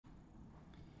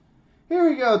Here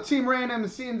we go. Team Random,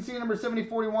 C&C number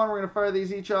 7041. We're going to fire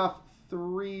these each off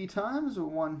 3 times.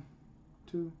 1,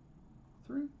 2,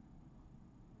 3.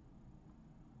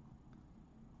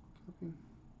 Copy.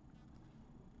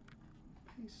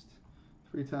 Paste.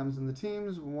 3 times in the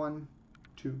teams. 1,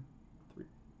 2, 3.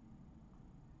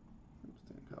 Oops,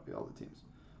 didn't copy all the teams.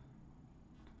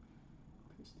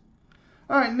 Paste.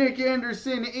 All right, Nick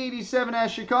Anderson, 87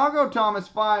 has Chicago. Thomas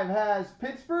 5 has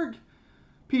Pittsburgh.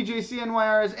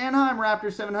 PJCNYR has Anaheim. Raptor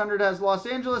 700 has Los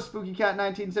Angeles. Spooky Cat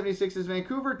 1976 has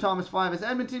Vancouver. Thomas 5 has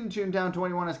Edmonton. Toontown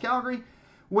 21 has Calgary.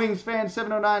 Wings Fan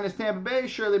 709 has Tampa Bay.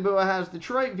 Shirley Bua has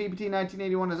Detroit. VPT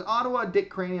 1981 has Ottawa. Dick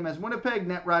Cranium has Winnipeg.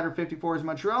 Netrider 54 has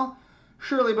Montreal.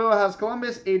 Shirley Bua has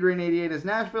Columbus. Adrian 88 has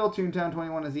Nashville. Toontown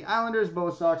 21 has the Islanders.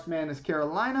 Bo Soxman has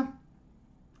Carolina.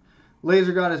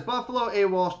 Laser God is Buffalo. A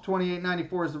Walsh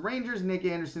 2894 is the Rangers. Nick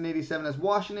Anderson 87 has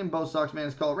Washington. Bo Soxman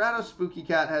is Colorado. Spooky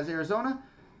Cat has Arizona.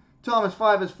 Thomas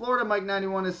 5 is Florida. Mike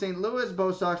 91 is St. Louis.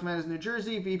 Bo Soxman is New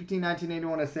Jersey. VPT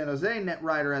 1981 is San Jose.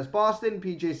 Netrider has Boston.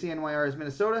 PJCNYR is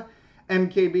Minnesota.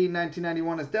 MKB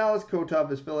 1991 is Dallas.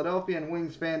 Kotov is Philadelphia. And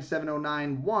Wingspan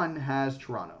 7091 has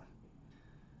Toronto.